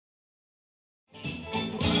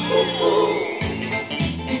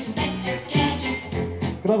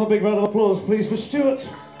Another big round of applause, please, for Stuart.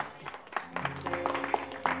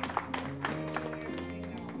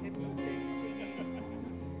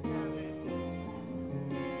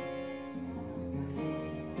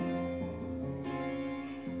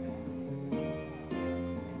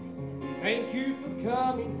 Thank you for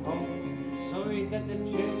coming home. Sorry that the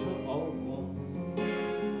chairs were all warm.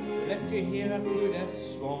 Left you here, I could have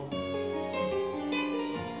sworn.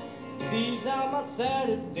 These are my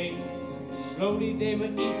Saturdays. Slowly they were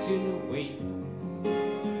eating away.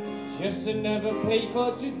 Just another play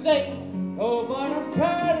for today. Oh, but I'm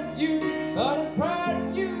proud of you. But I'm proud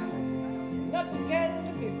of you. Nothing can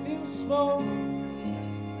make me feel small.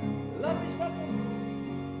 Love is like a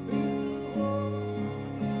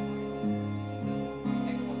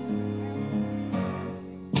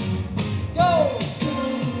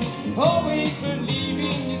always believe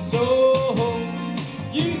in your soul.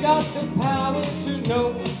 You got the power to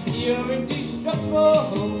know you're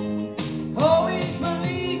indestructible. Always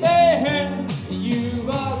believe in you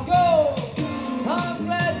are gold. I'm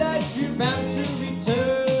glad that you're bound to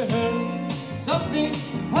return. Something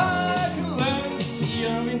I can learn.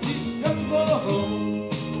 You're indestructible.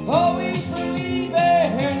 Always believe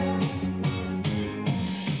in.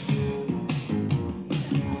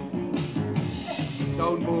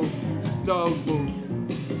 Don't move. Don't move.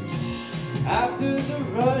 After the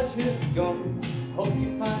rush is gone, hope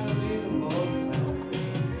you find a little more time.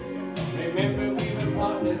 Remember we were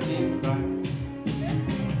partners in crime.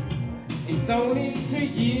 It's only 2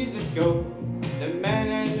 years ago, the man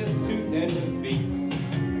and the suit and the face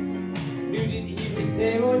knew that he was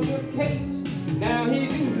there on your case. Now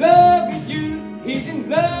he's in love with you, he's in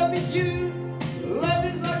love with you. Love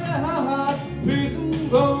is like a hard prison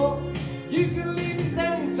wall. You can leave me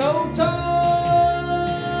standing so tall.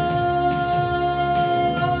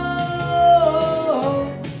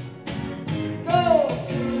 Go,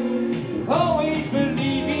 always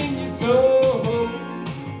believe in your soul.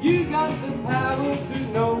 You got the power to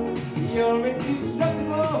know you're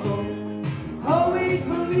indestructible. Always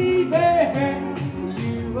believe in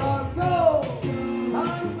you are gold.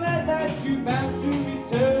 I'm glad that you're bound to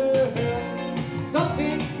return.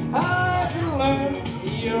 Something I can learn.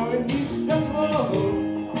 You're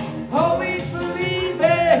indestructible. Always believe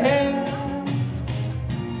in.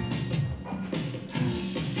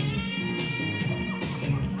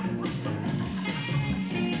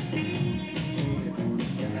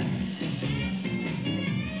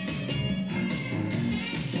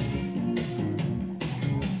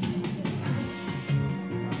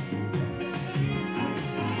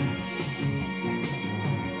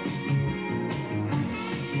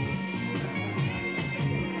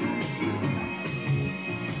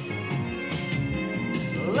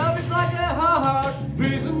 Love is like a hard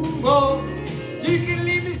prison wall. You can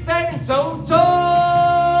leave me standing so tall.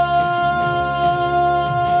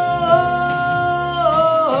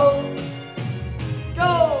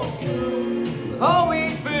 Go,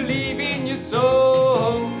 always believe in your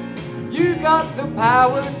soul. You got the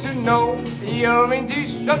power to know you're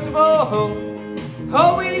indestructible.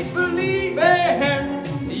 Always believe in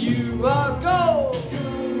you are gold.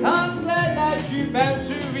 I'm glad that you're bound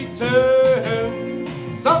to return.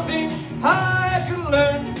 Something I can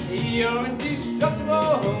learn. You're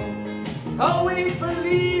indestructible. Always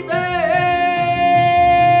believe it.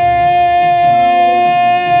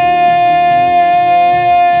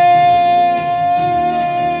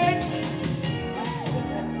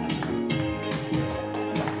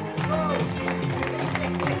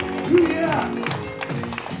 Yeah.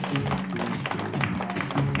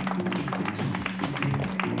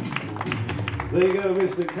 There you go,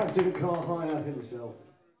 Mr. Captain Car Hire himself.